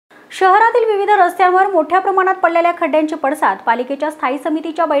शहरातील विविध रस्त्यांवर मोठ्या प्रमाणात पडलेल्या खड्ड्यांचे पडसाद पालिकेच्या स्थायी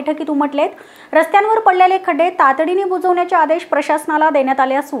समितीच्या बैठकीत उमटलेत। रस्त्यांवर पडलेले खड्डे तातडीने बुजवण्याचे आदेश प्रशासनाला देण्यात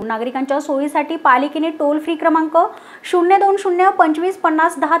आले असून नागरिकांच्या सोयीसाठी पालिकेने टोल फ्री क्रमांक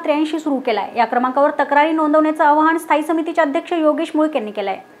 02025501083 सुरू केलाय। या क्रमांकावर तक्रारी नोंदवण्याचे आवाहन स्थायी समितीचे अध्यक्ष योगेश मुळक यांनी केले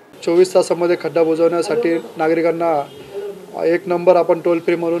आहे। 24 तासांमध्ये खड्डा बुजवण्यासाठी नागरिकांना एक नंबर आपण टोल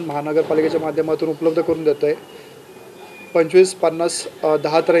फ्री म्हणून महानगरपालिकेच्या माध्यमातून उपलब्ध करून देतोय।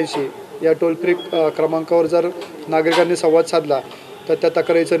 25501083 या टोल फ्री क्रमांकावर जर नागरिकांनी संवाद साधला तर त्या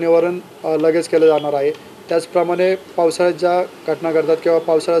तक्रारीचं निवारण लगेच केलं जाणार आहे। त्याचप्रमाणे पावसाळ्यात ज्या घटना घडतात किंवा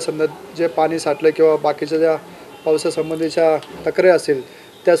पावसाळ्यासंदर्भात जे पाणी साठले किंवा बाकीच्या ज्या पावसासंबंधीच्या तक्रारी असतील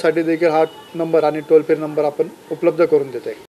त्यासाठी देखील हा नंबर आणि टोल फ्री नंबर आपण उपलब्ध करून देतोय।